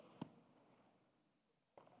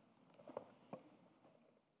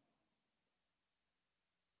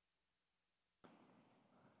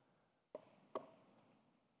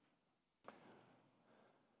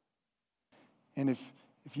And if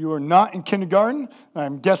you are not in kindergarten,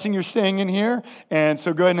 I'm guessing you're staying in here. And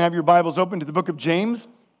so go ahead and have your Bibles open to the book of James.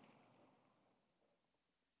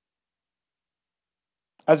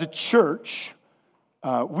 As a church,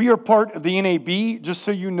 we are part of the NAB, just so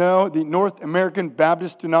you know, the North American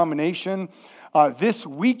Baptist Denomination. This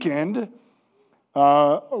weekend,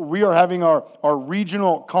 we are having our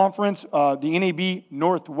regional conference, the NAB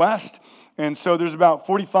Northwest. And so there's about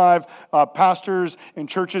 45 pastors and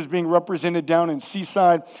churches being represented down in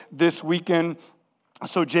Seaside this weekend.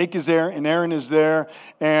 So Jake is there and Aaron is there.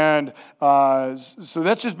 And so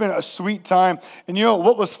that's just been a sweet time. And you know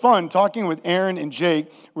what was fun, talking with Aaron and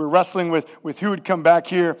Jake, we were wrestling with who would come back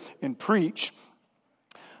here and preach.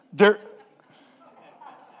 There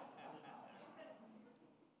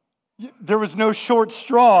was no short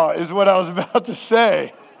straw, is what I was about to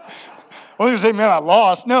say. I was going to say, man, I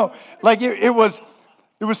lost. No, like it was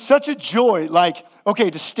such a joy. Like, okay,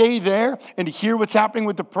 to stay there and to hear what's happening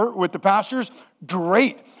with the pastors,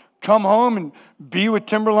 great. Come home and be with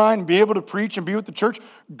Timberline and be able to preach and be with the church,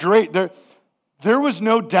 great. There was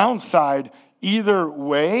no downside either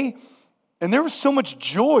way. And there was so much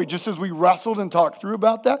joy just as we wrestled and talked through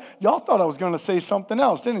about that. Y'all thought I was going to say something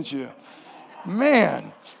else, didn't you?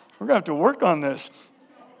 Man, we're going to have to work on this.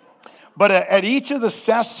 But at each of the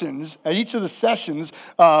sessions,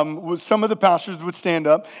 some of the pastors would stand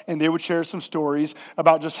up and they would share some stories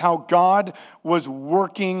about just how God was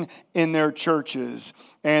working in their churches.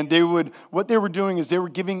 And what they were doing is they were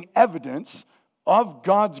giving evidence of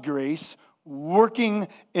God's grace working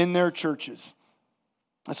in their churches.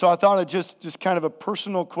 So I thought I'd just kind of a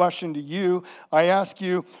personal question to you. I ask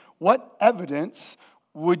you, what evidence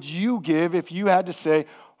would you give if you had to say,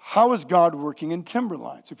 how is God working in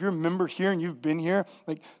Timberline? So if you're a member here and you've been here,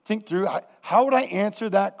 like think through, how would I answer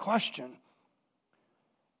that question?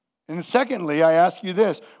 And then secondly, I ask you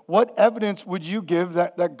this, what evidence would you give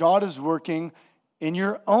that God is working in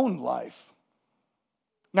your own life?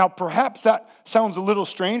 Now, perhaps that sounds a little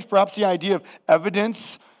strange. Perhaps the idea of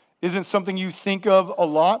evidence isn't something you think of a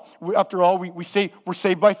lot. After all, we say we're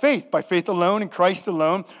saved by faith alone in Christ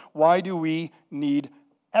alone. Why do we need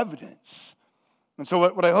evidence? And so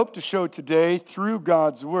what I hope to show today through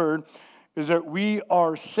God's word is that we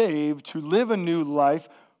are saved to live a new life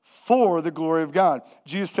for the glory of God.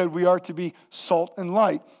 Jesus said we are to be salt and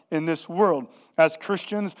light in this world. As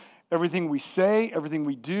Christians, everything we say, everything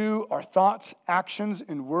we do, our thoughts, actions,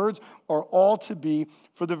 and words are all to be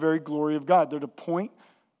for the very glory of God. They're to point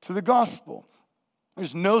to the gospel.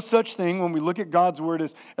 There's no such thing when we look at God's word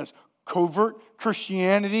as covert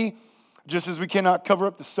Christianity. Just as we cannot cover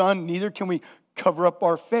up the sun, neither can we cover up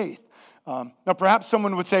our faith. Now, perhaps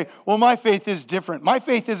someone would say, well, my faith is different. My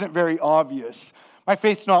faith isn't very obvious. My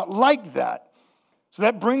faith's not like that. So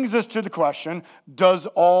that brings us to the question, does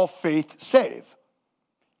all faith save?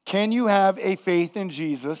 Can you have a faith in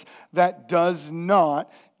Jesus that does not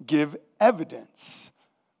give evidence?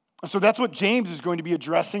 So that's what James is going to be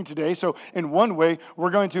addressing today. So in one way, we're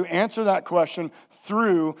going to answer that question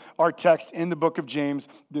through our text in the book of James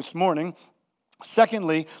this morning.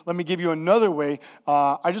 Secondly, let me give you another way.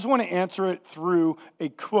 I just want to answer it through a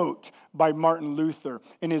quote by Martin Luther.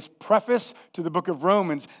 In his preface to the book of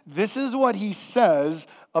Romans, this is what he says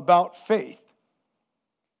about faith.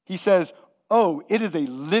 He says, oh, it is a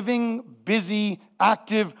living, busy,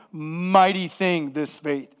 active, mighty thing, this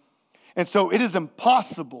faith. And so it is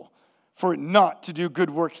impossible for it not to do good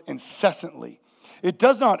works incessantly. It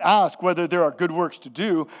does not ask whether there are good works to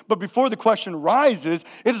do, but before the question rises,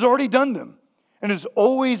 it has already done them. And is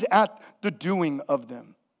always at the doing of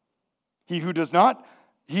them. He who does not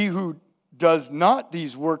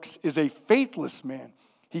these works is a faithless man.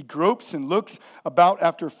 He gropes and looks about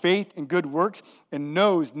after faith and good works and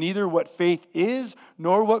knows neither what faith is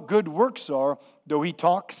nor what good works are, though he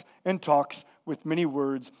talks and talks with many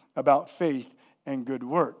words about faith and good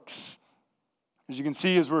works. As you can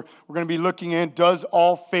see, as we're going to be looking in, does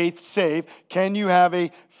all faith save? Can you have a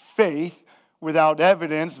faith without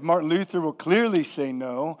evidence? Martin Luther will clearly say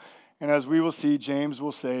no. And as we will see, James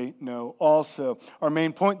will say no also. Our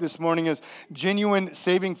main point this morning is genuine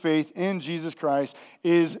saving faith in Jesus Christ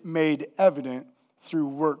is made evident through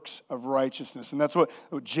works of righteousness. And that's what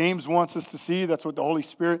James wants us to see. That's what the Holy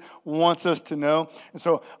Spirit wants us to know. And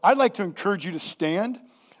so I'd like to encourage you to stand.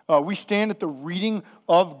 We stand at the reading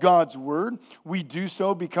of God's word. We do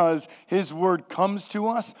so because his word comes to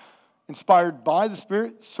us inspired by the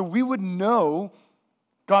Spirit, so we would know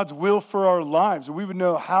God's will for our lives. We would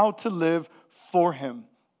know how to live for him.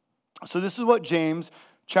 So this is what James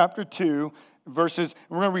chapter 2, verses,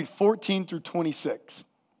 we're going to read 14 through 26.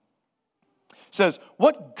 It says,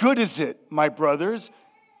 what good is it, my brothers,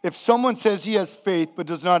 if someone says he has faith but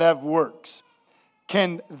does not have works,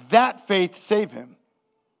 can that faith save him?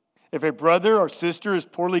 If a brother or sister is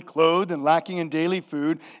poorly clothed and lacking in daily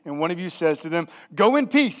food, and one of you says to them, "Go in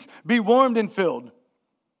peace, be warmed and filled,"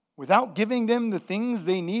 without giving them the things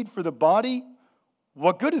they need for the body,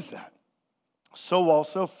 what good is that? So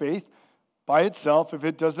also faith by itself, if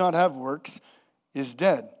it does not have works, is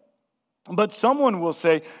dead. But someone will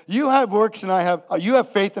say, you have faith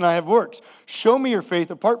and I have works. Show me your faith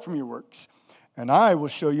apart from your works, and I will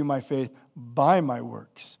show you my faith by my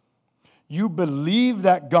works. You believe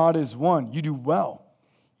that God is one. You do well.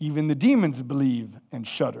 Even the demons believe and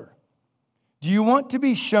shudder. Do you want to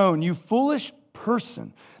be shown, you foolish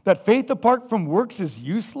person, that faith apart from works is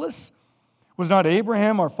useless? Was not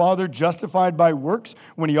Abraham, our father, justified by works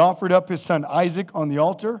when he offered up his son Isaac on the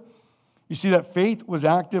altar? You see that faith was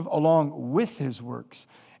active along with his works,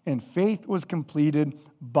 and faith was completed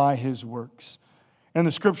by his works. And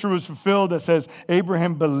the scripture was fulfilled that says,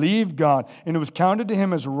 Abraham believed God, and it was counted to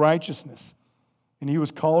him as righteousness, and he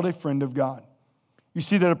was called a friend of God. You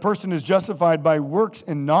see that a person is justified by works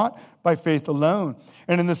and not by faith alone.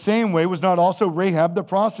 And in the same way, was not also Rahab the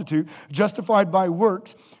prostitute justified by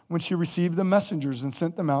works when she received the messengers and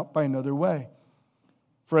sent them out by another way?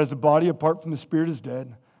 For as the body apart from the spirit is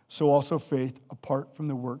dead, so also faith apart from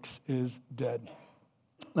the works is dead.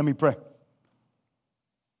 Let me pray.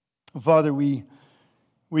 Father, we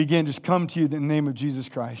again just come to you in the name of Jesus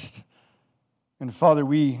Christ. And Father,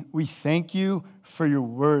 we thank you for your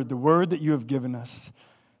word, the word that you have given us.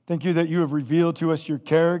 Thank you that you have revealed to us your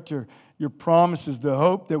character, your promises, the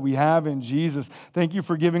hope that we have in Jesus. Thank you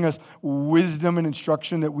for giving us wisdom and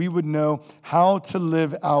instruction that we would know how to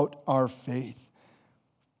live out our faith.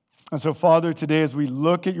 And so, Father, today as we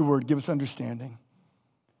look at your word, give us understanding.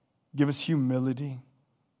 Give us humility.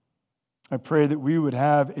 I pray that we would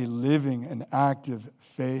have a living and active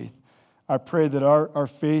faith. I pray that our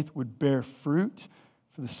faith would bear fruit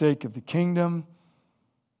for the sake of the kingdom.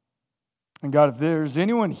 And God, if there's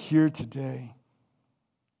anyone here today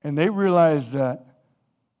and they realize that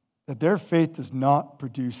their faith does not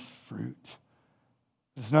produce fruit,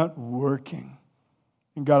 it's not working,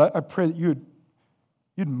 and God, I pray that you'd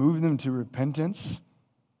move them to repentance.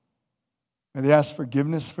 May they ask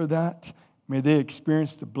forgiveness for that. May they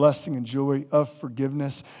experience the blessing and joy of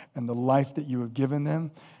forgiveness and the life that you have given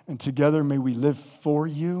them. And together may we live for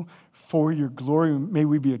you, for your glory. May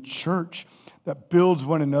we be a church that builds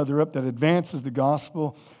one another up, that advances the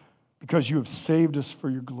gospel because you have saved us for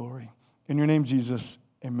your glory. In your name, Jesus,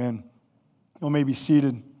 amen. You may be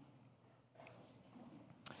seated.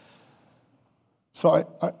 So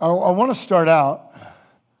I want to start out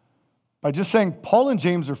by just saying Paul and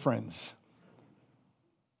James are friends.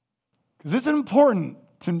 Because it's important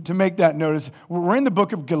to make that notice. We're in the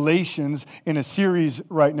book of Galatians in a series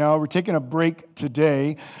right now. We're taking a break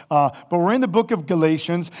today. But we're in the book of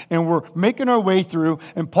Galatians, and we're making our way through.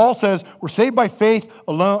 And Paul says we're saved by faith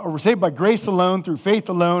alone, or we're saved by grace alone, through faith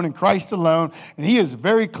alone, in Christ alone. And he is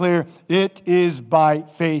very clear, it is by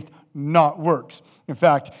faith, not works. In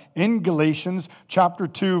fact, in Galatians chapter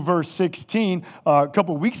 2, verse 16, a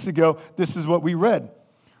couple weeks ago, this is what we read.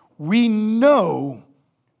 We know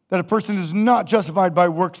that a person is not justified by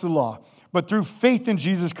works of the law, but through faith in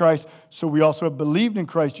Jesus Christ. So we also have believed in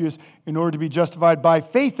Christ Jesus in order to be justified by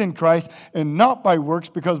faith in Christ and not by works,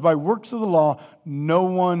 because by works of the law, no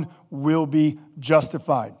one will be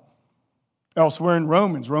justified. Elsewhere in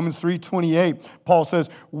Romans 3:28, Paul says,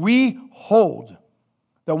 we hold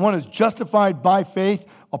that one is justified by faith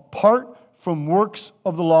apart from works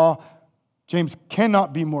of the law. James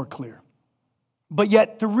cannot be more clear. But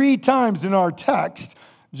yet 3 times in our text,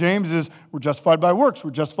 James is, we're justified by works,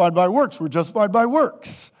 we're justified by works, we're justified by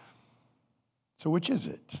works. So which is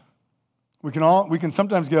it? We can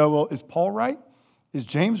sometimes go, well, is Paul right? Is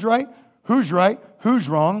James right? Who's right? Who's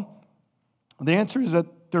wrong? The answer is that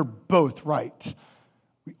they're both right.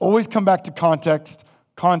 We always come back to context.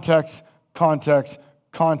 Context, context,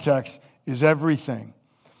 context is everything.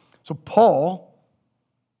 So Paul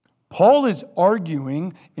is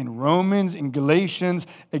arguing in Romans and Galatians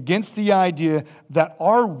against the idea that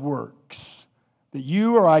our works, that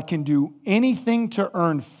you or I can do anything to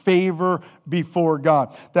earn favor before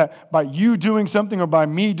God. That by you doing something or by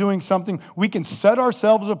me doing something, we can set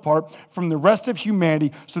ourselves apart from the rest of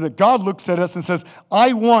humanity so that God looks at us and says,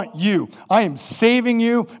 I want you. I am saving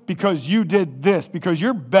you because you did this, because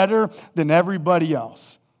you're better than everybody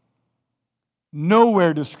else.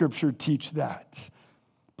 Nowhere does Scripture teach that.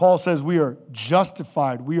 Paul says we are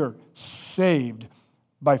justified, we are saved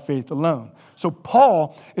by faith alone. So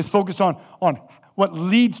Paul is focused on what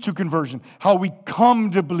leads to conversion, how we come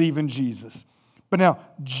to believe in Jesus. But now,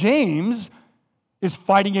 James is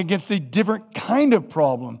fighting against a different kind of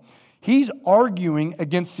problem. He's arguing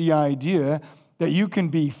against the idea that you can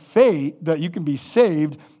be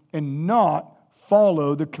saved and not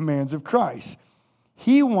follow the commands of Christ.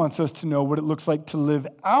 He wants us to know what it looks like to live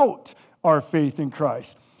out our faith in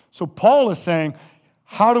Christ. So Paul is saying,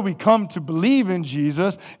 how do we come to believe in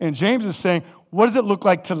Jesus? And James is saying, what does it look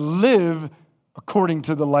like to live according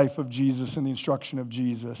to the life of Jesus and the instruction of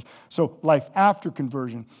Jesus? So life after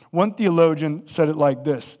conversion. One theologian said it like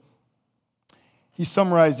this. He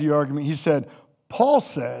summarized the argument. He said, Paul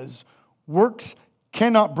says works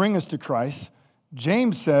cannot bring us to Christ.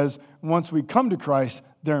 James says once we come to Christ,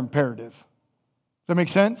 they're imperative. Does that make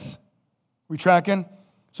sense? We tracking?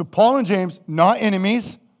 So Paul and James, not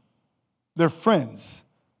enemies, they're friends.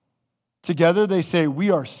 Together they say we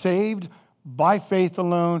are saved by faith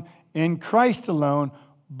alone, in Christ alone,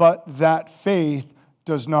 but that faith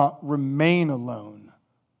does not remain alone.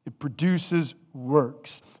 It produces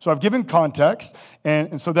works. So I've given context,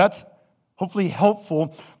 and so that's hopefully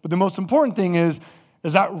helpful. But the most important thing is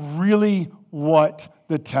that really what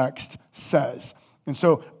the text says? And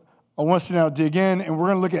so I want us to now dig in, and we're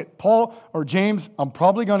going to look at Paul or James. I'm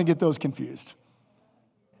probably going to get those confused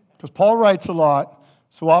because Paul writes a lot,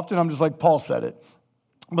 so often I'm just like, Paul said it.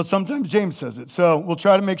 But sometimes James says it. So we'll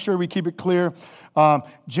try to make sure we keep it clear.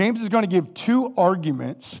 James is going to give two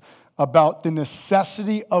arguments about the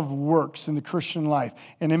necessity of works in the Christian life.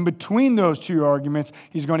 And in between those two arguments,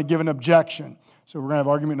 he's going to give an objection. So we're going to have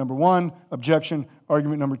argument number one, objection,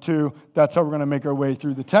 argument number two. That's how we're going to make our way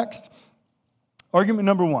through the text. Argument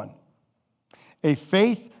number one, a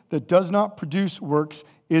faith that does not produce works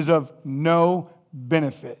is of no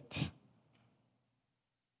benefit.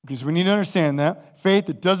 Because we need to understand that. Faith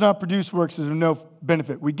that does not produce works is of no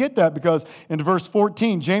benefit. We get that because in verse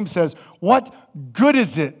 14, James says, what good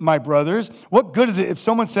is it, my brothers? What good is it if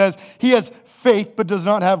someone says he has faith but does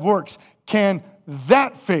not have works? Can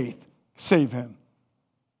that faith save him?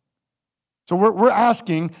 So we're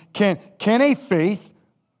asking, can a faith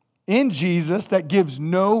in Jesus that gives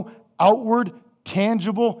no outward,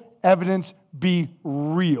 tangible evidence be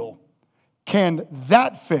real? Can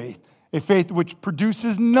that faith, a faith which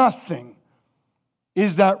produces nothing,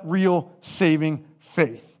 is that real saving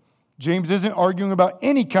faith? James isn't arguing about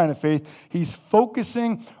any kind of faith. He's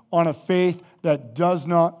focusing on a faith that does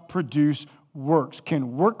not produce works.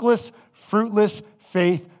 Can workless, fruitless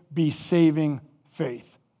faith be saving faith?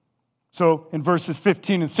 So in verses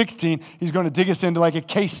 15 and 16, he's going to dig us into like a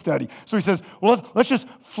case study. So he says, well, let's just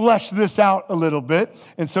flesh this out a little bit.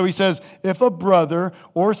 And so he says, if a brother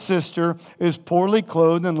or sister is poorly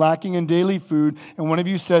clothed and lacking in daily food, and one of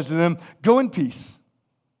you says to them, go in peace,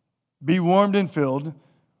 be warmed and filled,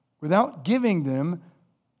 without giving them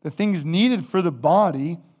the things needed for the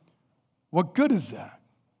body, what good is that?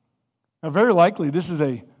 Now, very likely, this is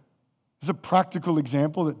a practical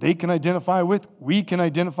example that they can identify with, we can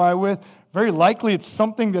identify with. Very likely it's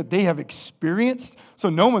something that they have experienced. So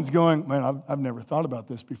no one's going, man, I've never thought about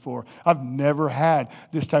this before. I've never had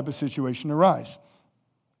this type of situation arise.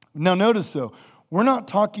 Now notice though, we're not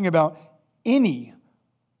talking about any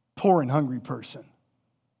poor and hungry person.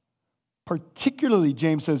 Particularly,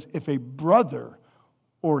 James says, if a brother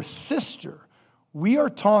or sister, we are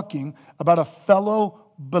talking about a fellow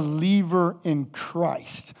believer in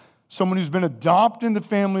Christ. Someone who's been adopted in the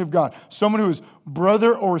family of God. Someone who is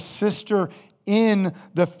brother or sister in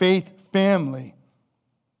the faith family.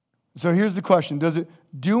 So here's the question. Does it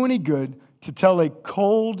do any good to tell a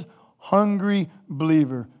cold, hungry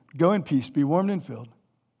believer, go in peace, be warmed and filled,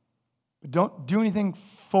 but don't do anything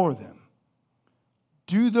for them?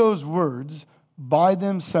 Do those words by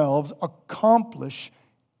themselves accomplish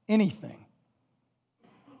anything?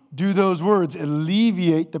 Do those words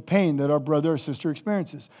alleviate the pain that our brother or sister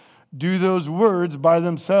experiences? Do those words by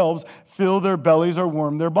themselves fill their bellies or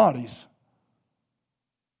warm their bodies?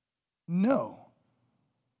 No.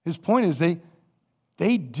 His point is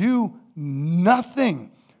they do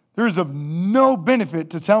nothing. There is of no benefit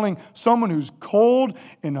to telling someone who's cold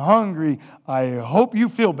and hungry, I hope you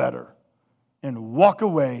feel better, and walk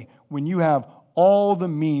away when you have all the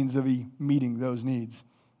means of meeting those needs.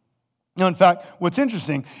 Now, in fact, what's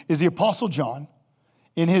interesting is the Apostle John,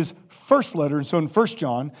 in his first letter, and so in 1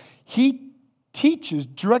 John, he teaches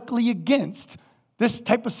directly against this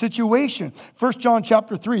type of situation. 1 John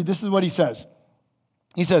chapter 3, this is what he says.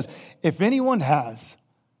 He says, if anyone has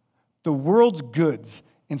the world's goods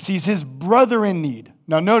and sees his brother in need.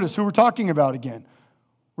 Now notice who we're talking about again.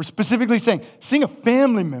 We're specifically saying, seeing a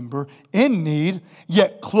family member in need,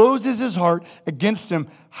 yet closes his heart against him,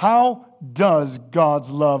 how does God's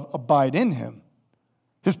love abide in him?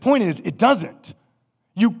 His point is, it doesn't.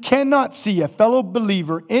 You cannot see a fellow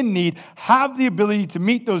believer in need, have the ability to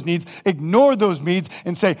meet those needs, ignore those needs,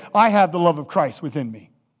 and say, I have the love of Christ within me.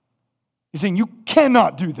 He's saying you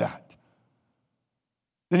cannot do that.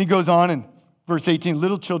 Then he goes on in verse 18,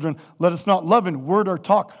 little children, let us not love in word or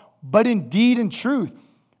talk, but in deed and truth.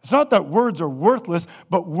 It's not that words are worthless,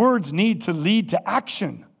 but words need to lead to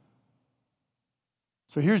action.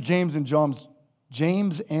 So here's James and John's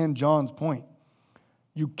point.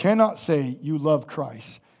 You cannot say you love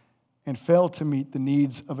Christ and fail to meet the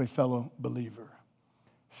needs of a fellow believer.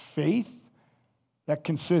 Faith that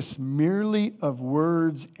consists merely of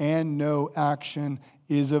words and no action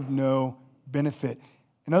is of no benefit.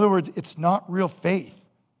 In other words, it's not real faith.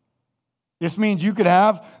 This means you could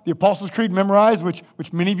have the Apostles' Creed memorized, which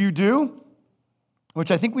many of you do,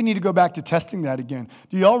 which I think we need to go back to testing that again.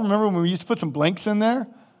 Do you all remember when we used to put some blanks in there?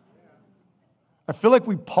 I feel like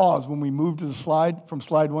we paused when we moved to the slide, from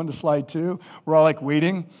slide 1 to slide 2. We're all like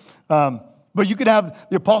waiting. But you could have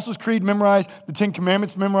the Apostles' Creed memorized, the Ten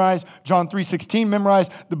Commandments memorized, John 3:16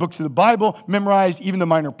 memorized, the books of the Bible memorized, even the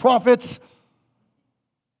minor prophets.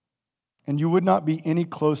 And you would not be any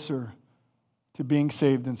closer to being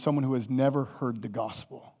saved than someone who has never heard the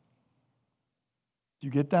gospel. Do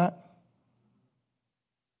you get that?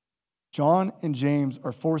 John and James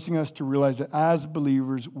are forcing us to realize that as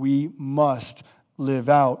believers, we must live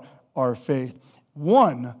out our faith.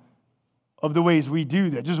 One of the ways we do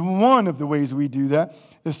that, just one of the ways we do that,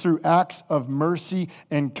 is through acts of mercy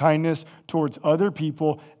and kindness towards other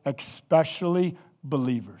people, especially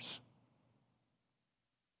believers.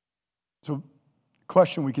 So,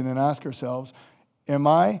 question we can then ask ourselves, am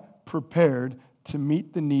I prepared to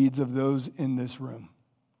meet the needs of those in this room?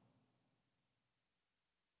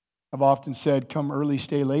 I've often said, come early,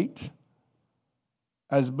 stay late.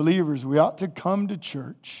 As believers, we ought to come to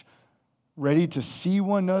church ready to see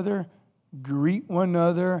one another, greet one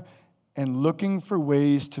another, and looking for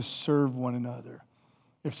ways to serve one another.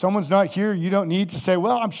 If someone's not here, you don't need to say,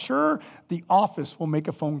 well, I'm sure the office will make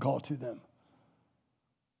a phone call to them.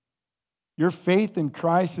 Your faith in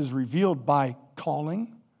Christ is revealed by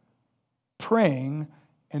calling, praying,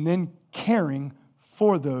 and then caring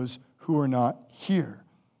for those who are not here.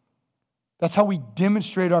 That's how we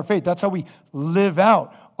demonstrate our faith. That's how we live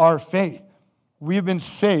out our faith. We have been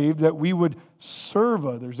saved that we would serve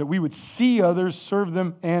others, that we would see others, serve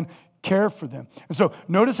them, and care for them. And so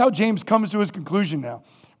notice how James comes to his conclusion now.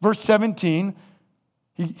 Verse 17,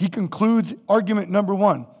 he concludes argument number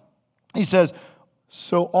 1. He says,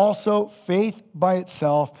 so also faith by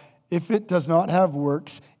itself, if it does not have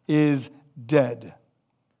works, is dead.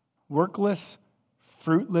 Workless,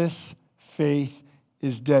 fruitless faith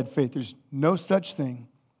is dead faith. There's no such thing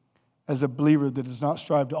as a believer that does not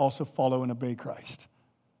strive to also follow and obey Christ.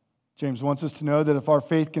 James wants us to know that if our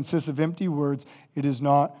faith consists of empty words, it is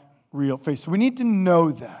not real faith. So we need to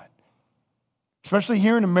know that. Especially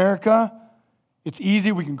here in America, it's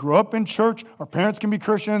easy. We can grow up in church. Our parents can be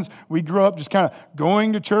Christians. We grew up just kind of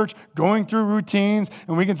going to church, going through routines,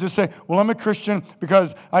 and we can just say, well, I'm a Christian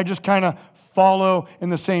because I just kind of follow in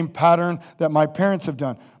the same pattern that my parents have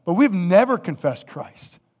done. But we've never confessed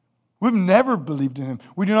Christ. We've never believed in him.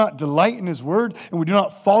 We do not delight in his word, and we do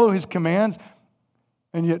not follow his commands.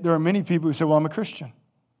 And yet there are many people who say, well, I'm a Christian.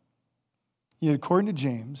 Yet according to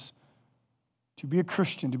James, to be a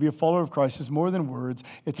Christian, to be a follower of Christ is more than words.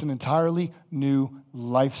 It's an entirely new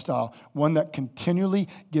lifestyle, one that continually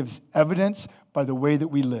gives evidence by the way that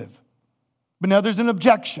we live. But now there's an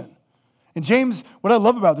objection. And James, what I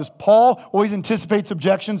love about this, Paul always anticipates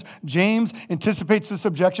objections. James anticipates this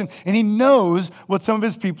objection, and he knows what some of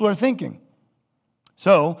his people are thinking.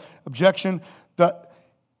 So, objection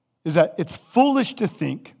is that it's foolish to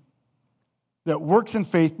think that works and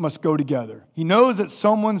faith must go together. He knows that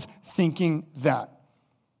someone's thinking that.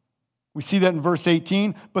 We see that in verse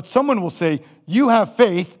 18, but someone will say, you have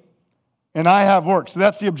faith and I have works. So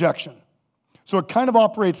that's the objection. So it kind of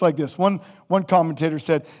operates like this. One commentator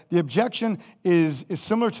said, the objection is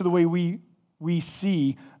similar to the way we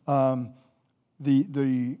see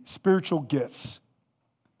the spiritual gifts.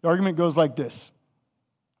 The argument goes like this.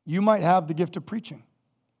 You might have the gift of preaching.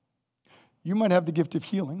 You might have the gift of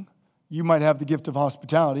healing. You might have the gift of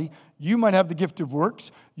hospitality. You might have the gift of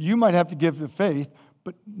works. You might have the gift of faith,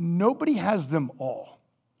 but nobody has them all.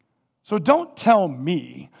 So don't tell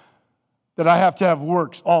me that I have to have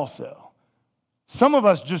works also. Some of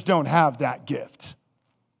us just don't have that gift.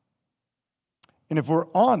 And if we're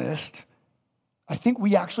honest, I think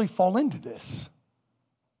we actually fall into this.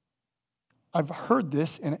 I've heard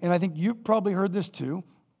this, and I think you've probably heard this too.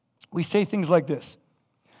 We say things like this.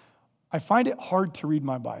 I find it hard to read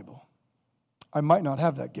my Bible. I might not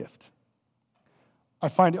have that gift. I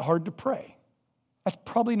find it hard to pray. That's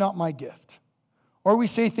probably not my gift. Or we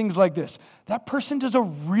say things like this: that person does a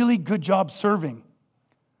really good job serving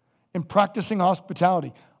and practicing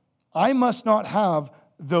hospitality. I must not have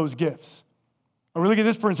those gifts. Or we look at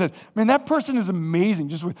this person and says, man, that person is amazing,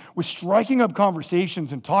 just with striking up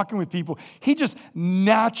conversations and talking with people. He just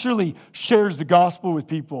naturally shares the gospel with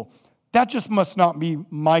people. That just must not be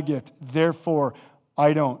my gift. Therefore,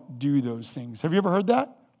 I don't do those things. Have you ever heard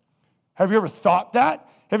that? Have you ever thought that?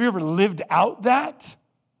 Have you ever lived out that?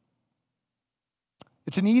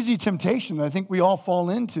 It's an easy temptation that I think we all fall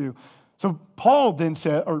into. So Paul then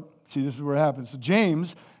said, this is where it happens. So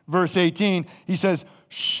James, verse 18, he says,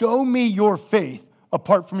 show me your faith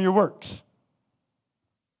apart from your works.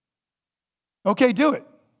 Okay, do it.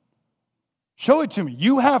 Show it to me.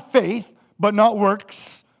 You have faith, but not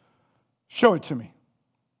works. Show it to me.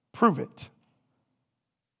 Prove it.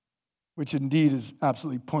 Which indeed is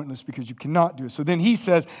absolutely pointless because you cannot do it. So then he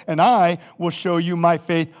says, and I will show you my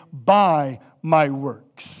faith by my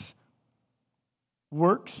works.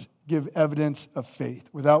 Works give evidence of faith.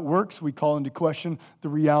 Without works, we call into question the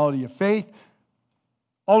reality of faith.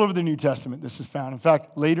 All over the New Testament, this is found. In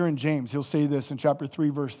fact, later in James, he'll say this in chapter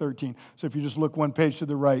 3, verse 13. So if you just look one page to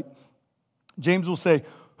the right, James will say,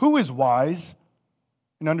 who is wise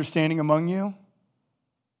and understanding among you?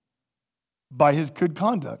 By his good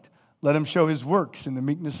conduct. Let him show his works in the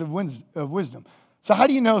meekness of wisdom. So how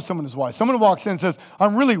do you know someone is wise? Someone walks in and says,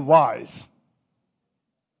 I'm really wise.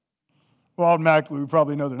 Well, automatically, we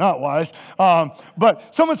probably know they're not wise.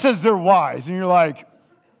 But someone says they're wise, and you're like,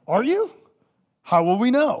 are you? How will we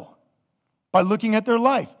know? By looking at their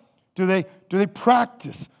life. Do they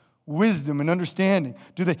practice wisdom and understanding?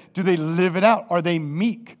 Do they live it out? Are they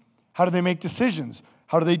meek? How do they make decisions?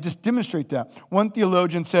 How do they just demonstrate that? One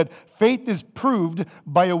theologian said, faith is proved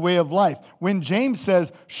by a way of life. When James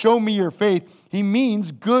says, show me your faith, he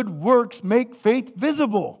means good works make faith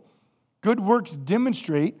visible. Good works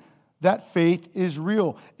demonstrate that faith is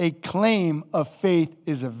real. A claim of faith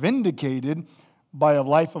is vindicated by a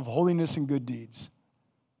life of holiness and good deeds.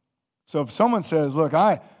 So if someone says, look,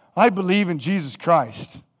 I believe in Jesus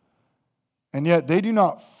Christ, and yet they do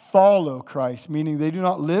not follow Christ, meaning they do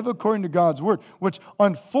not live according to God's word, which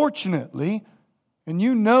unfortunately, and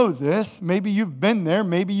you know this, maybe you've been there,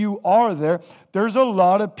 maybe you are there, there's a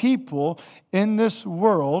lot of people in this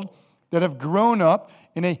world that have grown up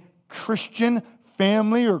in a Christian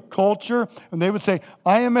family or culture, and they would say,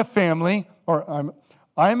 I am a family, or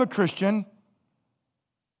I am a Christian,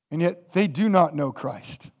 and yet they do not know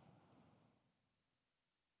Christ.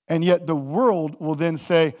 And yet the world will then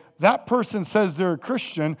say, that person says they're a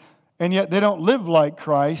Christian, and yet they don't live like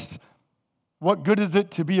Christ. What good is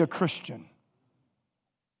it to be a Christian?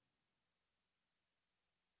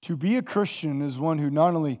 To be a Christian is one who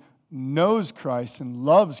not only knows Christ and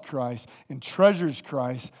loves Christ and treasures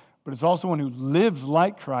Christ, but it's also one who lives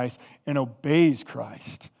like Christ and obeys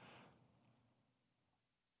Christ.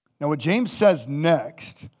 Now, what James says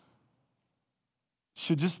next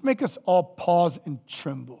should just make us all pause and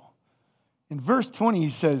tremble. In verse 20, he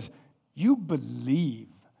says, you believe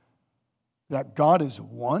that God is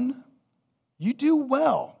one? You do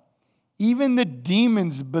well. Even the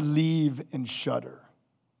demons believe and shudder.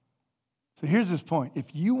 So here's this point. If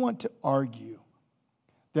you want to argue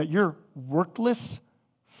that your workless,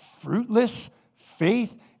 fruitless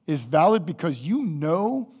faith is valid because you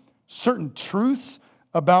know certain truths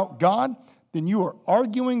about God, then you are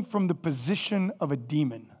arguing from the position of a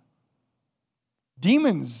demon.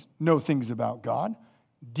 Demons know things about God.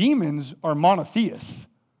 Demons are monotheists.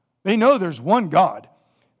 They know there's one God.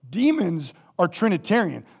 Demons are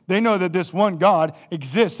Trinitarian. They know that this one God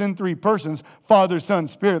exists in three persons, Father, Son,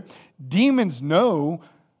 Spirit. Demons know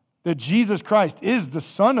that Jesus Christ is the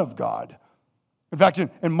Son of God. In fact,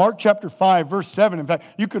 in Mark chapter 5, verse 7, in fact,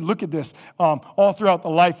 you could look at this all throughout the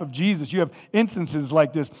life of Jesus. You have instances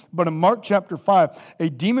like this. But in Mark chapter 5, a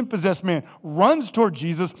demon-possessed man runs toward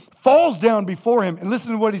Jesus, falls down before him, and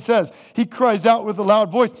listen to what he says. He cries out with a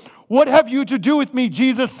loud voice, what have you to do with me,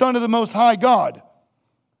 Jesus, Son of the Most High God?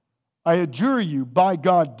 I adjure you, by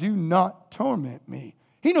God, do not torment me.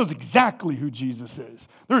 He knows exactly who Jesus is.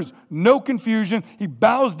 There's no confusion. He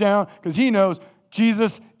bows down because he knows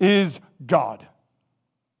Jesus is God.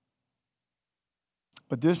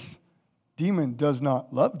 But this demon does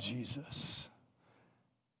not love Jesus.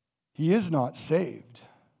 He is not saved.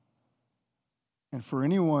 And for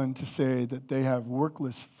anyone to say that they have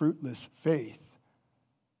workless, fruitless faith,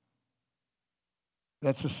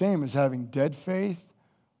 that's the same as having dead faith,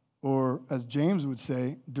 or as James would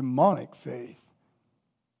say, demonic faith.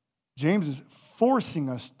 James is forcing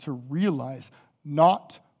us to realize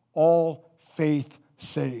not all faith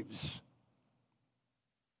saves.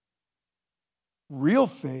 Real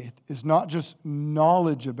faith is not just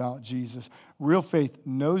knowledge about Jesus. Real faith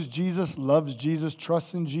knows Jesus, loves Jesus,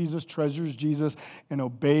 trusts in Jesus, treasures Jesus, and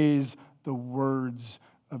obeys the words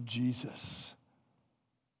of Jesus.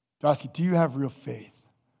 To ask you, do you have real faith?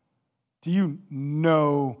 Do you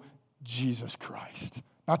know Jesus Christ?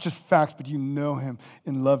 Not just facts, but do you know him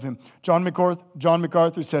and love him? John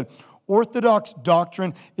MacArthur said, Orthodox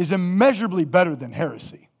doctrine is immeasurably better than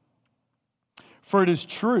heresy. For it is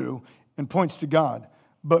true and points to God,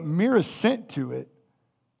 but mere assent to it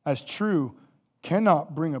as true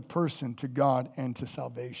cannot bring a person to God and to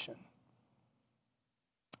salvation.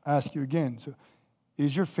 I ask you again, so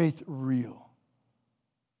is your faith real?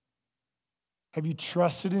 Have you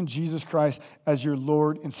trusted in Jesus Christ as your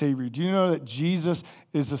Lord and Savior? Do you know that Jesus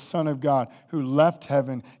is the Son of God who left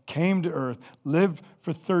heaven, came to earth, lived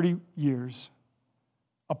for 30 years,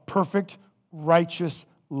 a perfect, righteous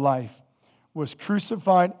life, was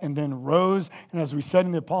crucified and then rose, and as we said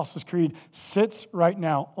in the Apostles' Creed, sits right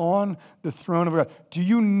now on the throne of God? Do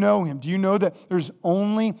you know him? Do you know that there's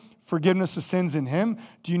only forgiveness of sins in him?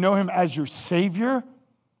 Do you know him as your Savior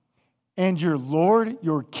and your Lord,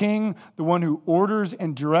 your King, the one who orders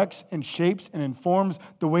and directs and shapes and informs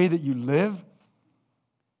the way that you live?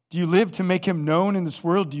 Do you live to make him known in this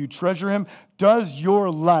world? Do you treasure him? Does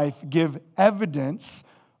your life give evidence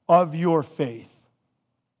of your faith?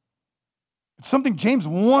 It's something James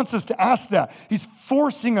wants us to ask that. He's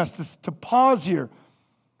forcing us to pause here.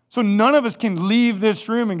 So none of us can leave this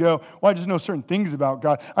room and go, well, I just know certain things about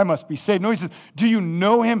God. I must be saved. No, he says, do you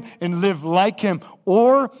know him and live like him?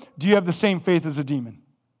 Or do you have the same faith as a demon?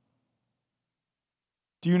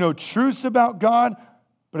 Do you know truths about God,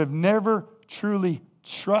 but have never truly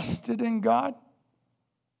trusted in God?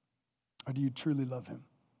 Or do you truly love him?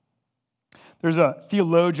 There's a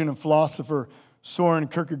theologian and philosopher, Soren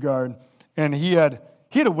Kierkegaard, and he had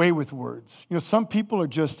a way with words. You know, some people are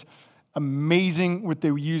just amazing with they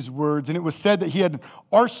use words, and it was said that he had an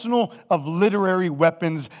arsenal of literary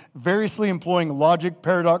weapons, variously employing logic,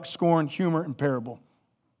 paradox, scorn, humor, and parable.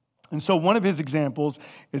 And so one of his examples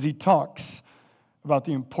is he talks about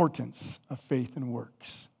the importance of faith and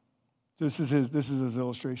works. This is his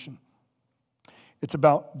illustration. It's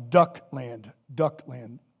about Duckland.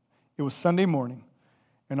 It was Sunday morning,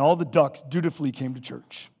 and all the ducks dutifully came to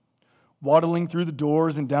church, waddling through the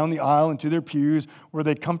doors and down the aisle into their pews where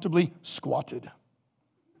they comfortably squatted.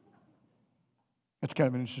 That's kind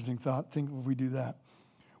of an interesting thought. Think if we do that.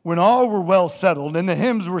 When all were well settled and the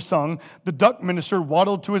hymns were sung, the duck minister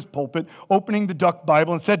waddled to his pulpit, opening the duck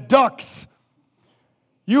Bible, and said, "Ducks,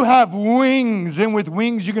 you have wings, and with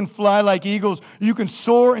wings you can fly like eagles. You can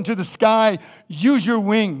soar into the sky. Use your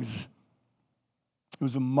wings." It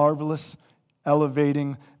was a marvelous,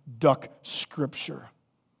 elevating duck scripture.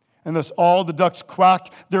 And thus all the ducks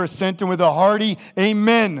quacked their assent, and with a hearty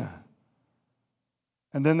amen.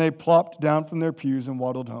 And then they plopped down from their pews and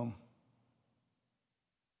waddled home.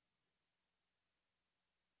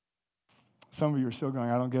 Some of you are still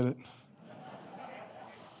going, I don't get it.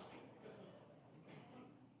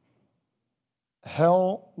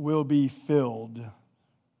 Hell will be filled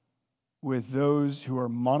with those who are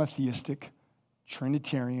monotheistic,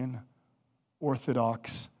 Trinitarian,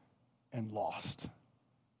 Orthodox, and lost.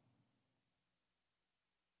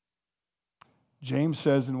 James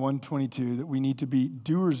says in 1:22 that we need to be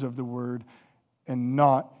doers of the word and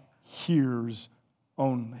not hearers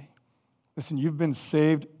only. Listen, you've been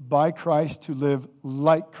saved by Christ to live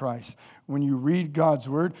like Christ. When you read God's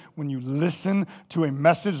word, when you listen to a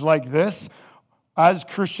message like this, as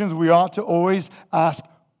Christians, we ought to always ask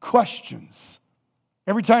questions.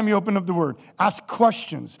 Every time you open up the word, ask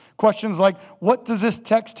questions. Questions like, what does this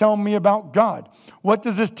text tell me about God? What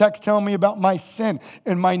does this text tell me about my sin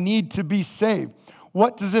and my need to be saved?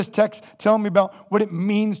 What does this text tell me about what it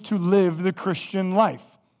means to live the Christian life?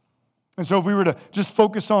 And so if we were to just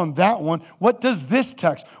focus on that one, what does this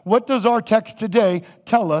text, what does our text today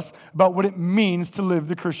tell us about what it means to live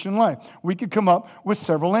the Christian life? We could come up with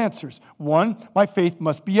several answers. One, my faith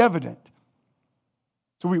must be evident.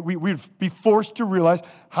 So we'd be forced to realize,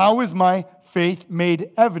 how is my faith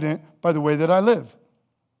made evident by the way that I live?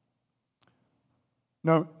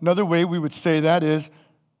 Now, another way we would say that is,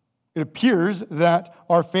 it appears that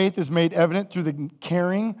our faith is made evident through the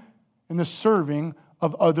caring and the serving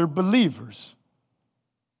of other believers.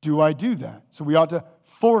 Do I do that? So we ought to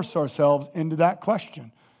force ourselves into that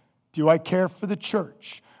question. Do I care for the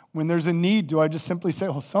church? When there's a need, do I just simply say,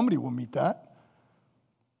 well, somebody will meet that?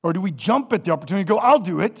 Or do we jump at the opportunity and go, I'll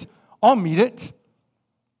do it, I'll meet it?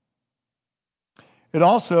 It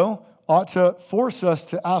also ought to force us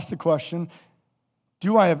to ask the question,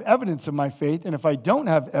 Do I have evidence of my faith? And if I don't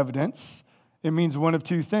have evidence, it means one of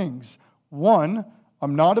two things. One,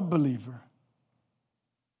 I'm not a believer.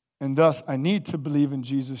 And thus, I need to believe in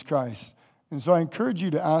Jesus Christ. And so I encourage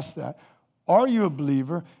you to ask that. Are you a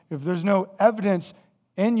believer? If there's no evidence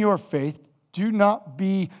in your faith, do not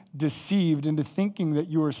be deceived into thinking that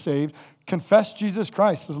you are saved. Confess Jesus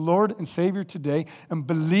Christ as Lord and Savior today and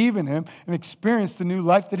believe in Him and experience the new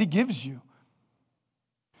life that He gives you.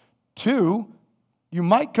 Two, you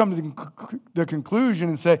might come to the conclusion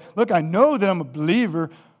and say, look, I know that I'm a believer,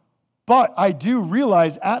 but I do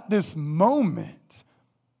realize at this moment,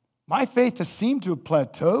 my faith has seemed to have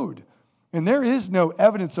plateaued, and there is no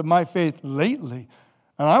evidence of my faith lately.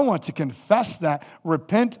 And I want to confess that,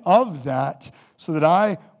 repent of that, so that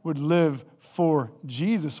I would live for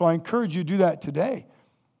Jesus. So I encourage you to do that today.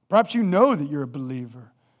 Perhaps you know that you're a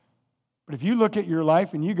believer. But if you look at your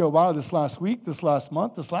life and you go, wow, this last week, this last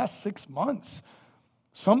month, this last 6 months,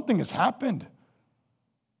 something has happened.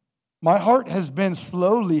 My heart has been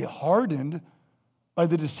slowly hardened by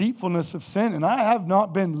the deceitfulness of sin, and I have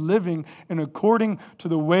not been living in according to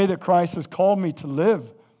the way that Christ has called me to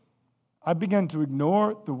live. I begin to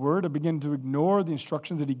ignore the Word. I begin to ignore the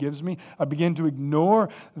instructions that He gives me. I begin to ignore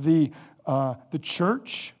the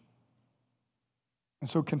church. And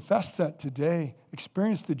so confess that today.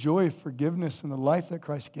 Experience the joy of forgiveness and the life that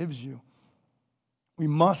Christ gives you. We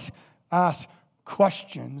must ask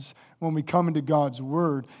questions when we come into God's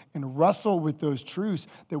Word and wrestle with those truths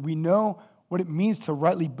that we know what it means to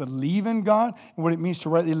rightly believe in God and what it means to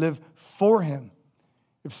rightly live for Him.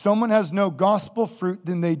 If someone has no gospel fruit,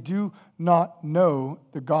 then they do not know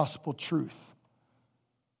the gospel truth.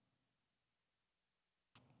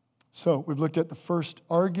 So we've looked at the first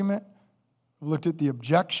argument. We've looked at the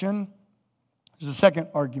objection. There's a second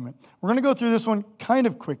argument. We're going to go through this one kind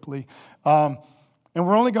of quickly. And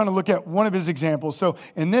we're only going to look at one of his examples. So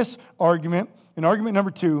in this argument, in argument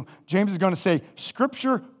number 2, James is going to say,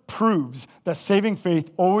 Scripture proves that saving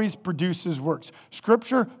faith always produces works.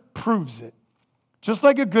 Scripture proves it. Just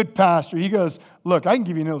like a good pastor, he goes, look, I can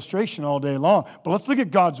give you an illustration all day long, but let's look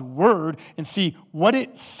at God's Word and see what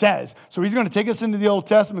it says. So he's going to take us into the Old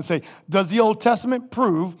Testament and say, does the Old Testament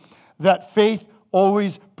prove that faith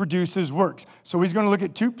always produces works? So he's going to look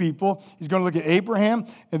at two people. He's going to look at Abraham,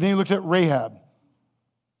 and then he looks at Rahab.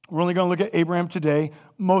 We're only going to look at Abraham today.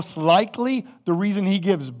 Most likely, the reason he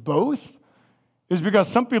gives both is because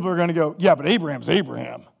some people are going to go, yeah, but Abraham's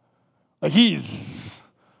Abraham. Like he's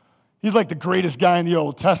like the greatest guy in the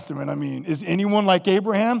Old Testament. I mean, is anyone like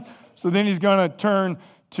Abraham? So then he's going to turn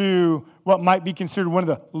to what might be considered one of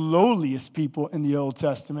the lowliest people in the Old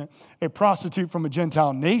Testament, a prostitute from a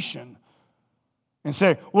Gentile nation, and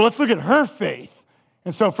say, well, let's look at her faith.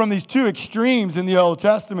 And so from these two extremes in the Old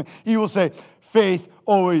Testament, he will say, faith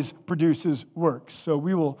always produces works. So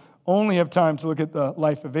we will only have time to look at the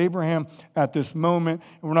life of Abraham at this moment,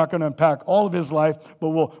 and we're not going to unpack all of his life, but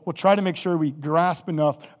we'll try to make sure we grasp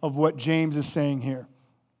enough of what James is saying here.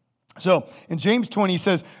 So in James 20, he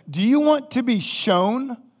says, do you want to be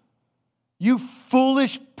shown, you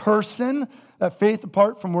foolish person, that faith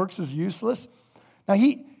apart from works is useless? Now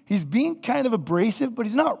he's being kind of abrasive, but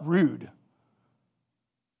he's not rude.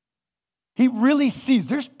 He really sees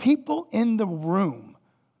there's people in the room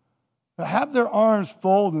that have their arms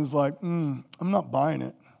folded and is like, I'm not buying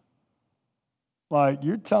it. Like,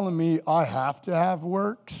 you're telling me I have to have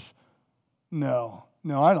works? No,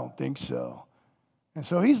 I don't think so. And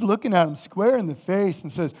so he's looking at him square in the face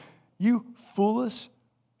and says, you foolish,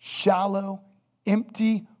 shallow,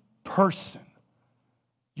 empty person.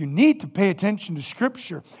 You need to pay attention to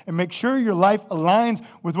Scripture and make sure your life aligns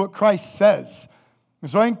with what Christ says. And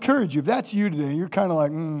so I encourage you, if that's you today, you're kind of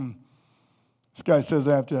like, this guy says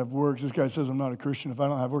I have to have works. This guy says I'm not a Christian if I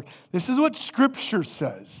don't have works. This is what Scripture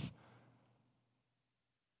says.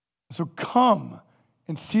 So come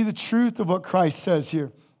and see the truth of what Christ says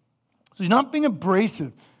here. So he's not being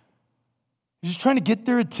abrasive. He's just trying to get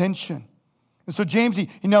their attention. And so James, he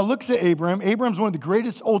now looks at Abraham. Abraham's one of the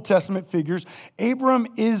greatest Old Testament figures. Abraham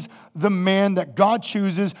is the man that God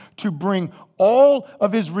chooses to bring all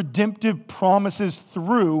of his redemptive promises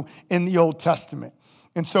through in the Old Testament.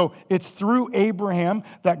 And so it's through Abraham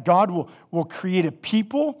that God will create a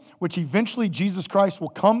people, which eventually Jesus Christ will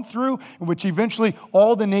come through, and which eventually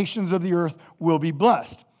all the nations of the earth will be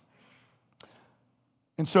blessed.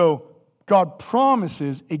 And so God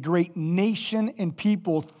promises a great nation and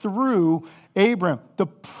people through Abraham. The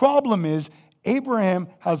problem is Abraham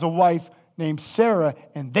has a wife named Sarah,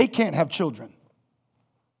 and they can't have children.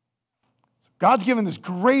 God's given this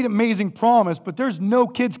great, amazing promise, but there's no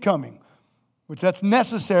kids coming, which that's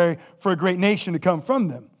necessary for a great nation to come from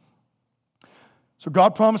them. So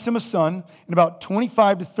God promised him a son, and about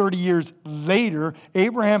 25 to 30 years later,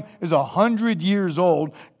 Abraham is 100 years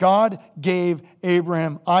old. God gave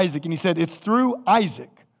Abraham Isaac, and he said, it's through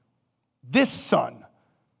Isaac, this son,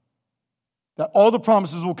 that all the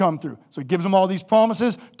promises will come through. So he gives him all these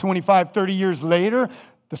promises. 25, 30 years later,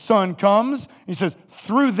 the son comes, and he says,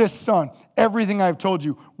 through this son, everything I've told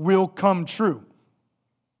you will come true.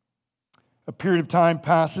 A period of time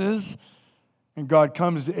passes, and God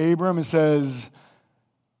comes to Abram and says,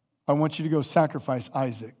 I want you to go sacrifice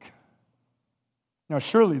Isaac. Now,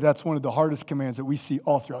 surely that's one of the hardest commands that we see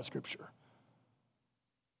all throughout Scripture.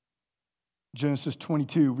 Genesis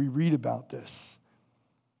 22, we read about this.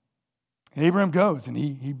 And Abraham goes, and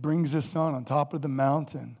he brings his son on top of the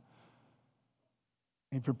mountain.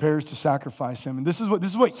 He prepares to sacrifice him. And this is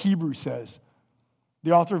what Hebrews says.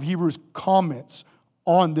 The author of Hebrews comments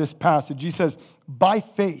on this passage. He says, by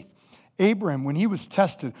faith, Abraham, when he was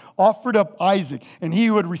tested, offered up Isaac, and he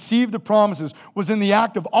who had received the promises was in the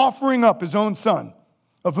act of offering up his own son,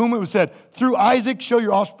 of whom it was said, through Isaac shall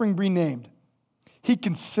your offspring be named. He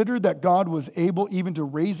considered that God was able even to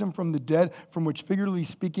raise him from the dead, from which, figuratively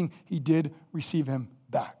speaking, he did receive him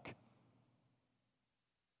back.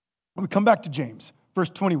 When we come back to James,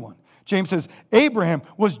 verse 21. James says, Abraham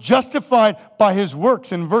was justified by his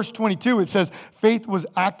works. In verse 22, it says, faith was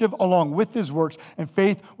active along with his works, and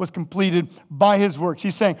faith was completed by his works.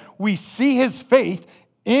 He's saying, we see his faith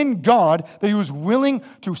in God, that he was willing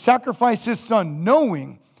to sacrifice his son,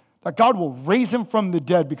 knowing that God will raise him from the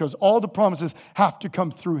dead because all the promises have to come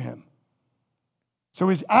through him. So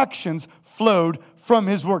his actions flowed from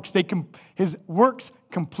his works. His works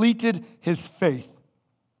completed his faith.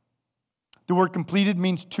 The word completed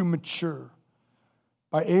means to mature.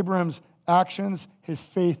 By Abraham's actions, his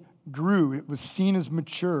faith grew. It was seen as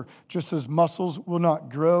mature. Just as muscles will not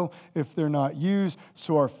grow if they're not used,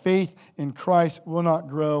 so our faith in Christ will not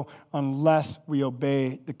grow unless we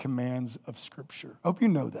obey the commands of Scripture. I hope you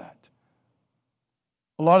know that.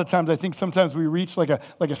 A lot of times, I think sometimes we reach like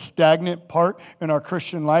a stagnant part in our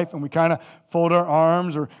Christian life, and we kind of fold our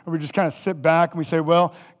arms, or we just kind of sit back and we say,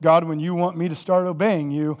 well, God, when you want me to start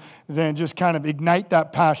obeying you, then just kind of ignite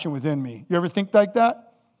that passion within me. You ever think like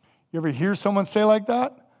that? You ever hear someone say like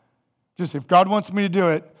that? Just if God wants me to do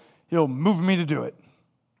it, he'll move me to do it.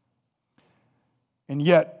 And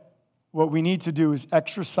yet, what we need to do is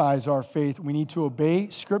exercise our faith. We need to obey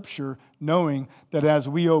Scripture, knowing that as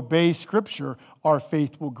we obey Scripture, our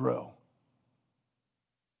faith will grow.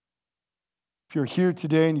 If you're here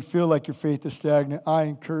today and you feel like your faith is stagnant, I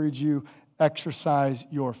encourage you, exercise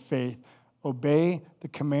your faith. Obey the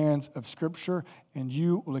commands of Scripture, and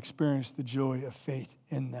you will experience the joy of faith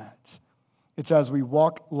in that. It's as we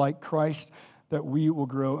walk like Christ that we will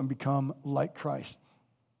grow and become like Christ.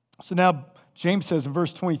 So now, James says in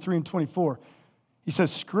verse 23 and 24, he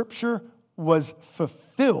says, Scripture was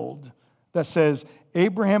fulfilled that says,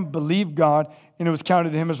 Abraham believed God and it was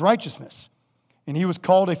counted to him as righteousness. And he was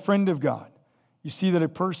called a friend of God. You see that a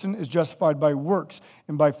person is justified by works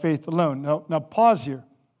and by faith alone. Now pause here.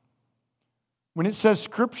 When it says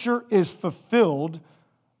Scripture is fulfilled,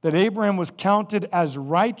 that Abraham was counted as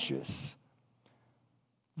righteous,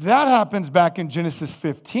 that happens back in Genesis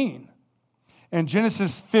 15. And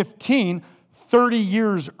Genesis 15, 30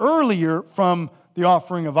 years earlier from the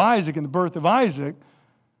offering of Isaac and the birth of Isaac,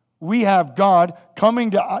 we have God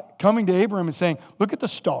coming to Abraham and saying, look at the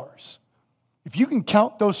stars. If you can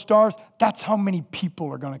count those stars, that's how many people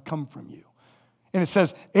are going to come from you. And it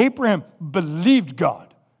says, Abraham believed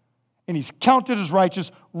God, and he's counted as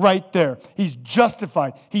righteous right there. He's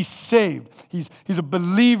justified. He's saved. He's a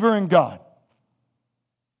believer in God.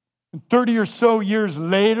 And 30 or so years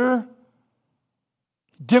later,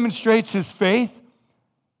 he demonstrates his faith,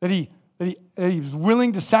 that he was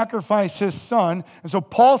willing to sacrifice his son. And so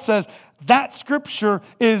Paul says that Scripture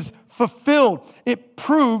is fulfilled. It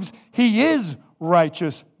proves he is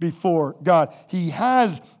righteous before God. He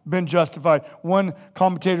has been justified. One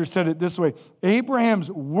commentator said it this way: Abraham's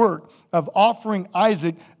work of offering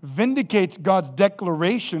Isaac vindicates God's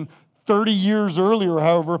declaration 30 years earlier,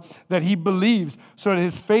 however, that he believes, so that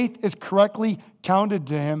his faith is correctly counted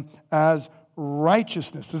to him as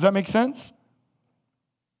righteousness. Does that make sense?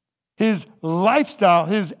 His lifestyle,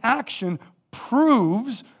 his action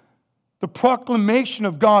proves the proclamation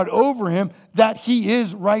of God over him that he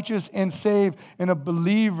is righteous and saved and a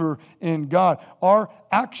believer in God. Our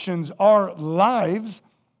actions, our lives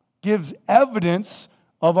gives evidence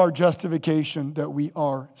of our justification that we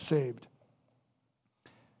are saved.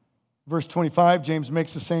 Verse 25, James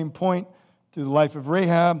makes the same point through the life of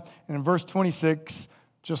Rahab. And in verse 26,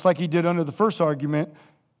 just like he did under the first argument,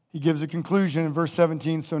 he gives a conclusion in verse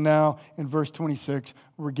 17. So now in verse 26,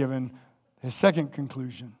 we're given his second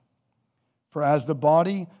conclusion. For as the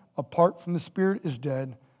body apart from the spirit is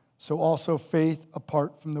dead, so also faith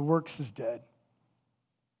apart from the works is dead.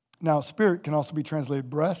 Now, spirit can also be translated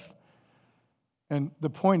breath. And the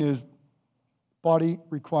point is, body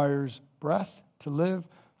requires breath to live,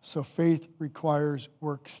 so faith requires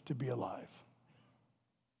works to be alive.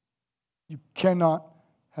 You cannot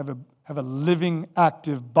have a living,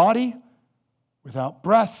 active body without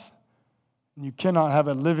breath, and you cannot have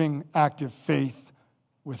a living, active faith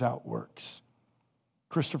without works.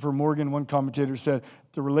 Christopher Morgan, one commentator, said,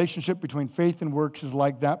 the relationship between faith and works is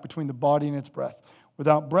like that between the body and its breath.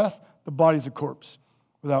 Without breath, the body's a corpse.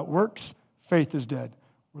 Without works, faith is dead.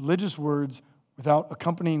 Religious words without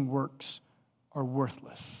accompanying works are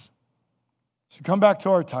worthless. So come back to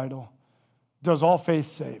our title. Does all faith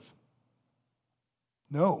save?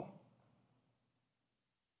 No.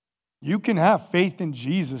 You can have faith in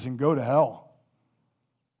Jesus and go to hell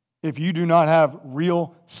if you do not have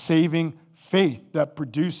real saving faith that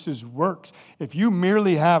produces works. If you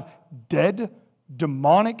merely have dead,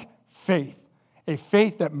 demonic faith, a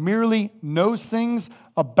faith that merely knows things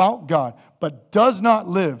about God, but does not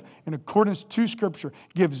live in accordance to Scripture,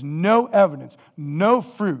 gives no evidence, no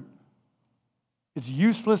fruit, it's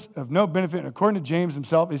useless, of no benefit. And according to James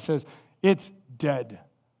himself, he says, it's dead.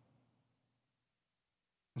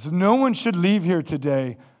 So no one should leave here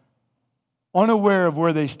today unaware of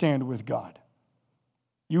where they stand with God.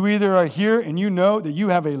 You either are here and you know that you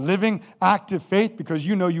have a living, active faith because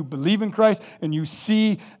you know you believe in Christ and you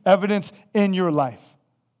see evidence in your life.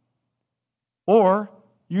 Or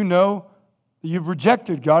you know that you've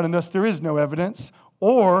rejected God and thus there is no evidence.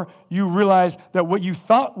 Or you realize that what you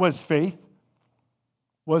thought was faith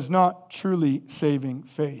was not truly saving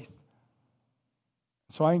faith.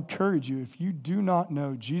 So I encourage you, if you do not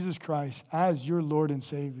know Jesus Christ as your Lord and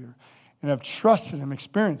Savior and have trusted Him,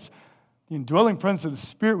 experienced the indwelling presence of the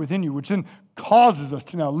Spirit within you, which then causes us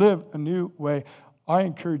to now live a new way, I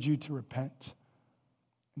encourage you to repent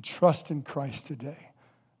and trust in Christ today,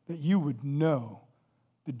 that you would know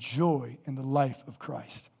the joy and the life of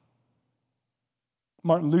Christ.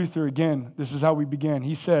 Martin Luther, again, this is how we began.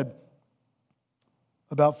 He said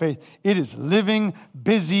about faith, it is living,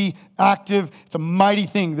 busy, active. It's a mighty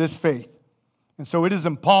thing, this faith. And so it is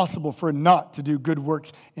impossible for it not to do good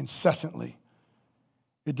works incessantly.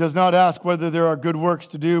 It does not ask whether there are good works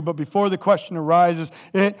to do, but before the question arises,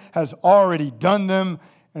 it has already done them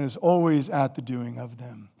and is always at the doing of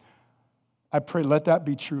them. I pray, let that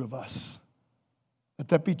be true of us. Let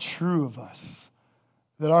that be true of us,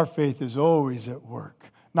 that our faith is always at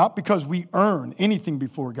work, not because we earn anything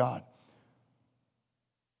before God,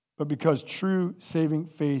 but because true saving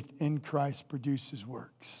faith in Christ produces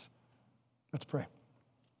works. Let's pray.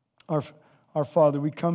 Our Father, we come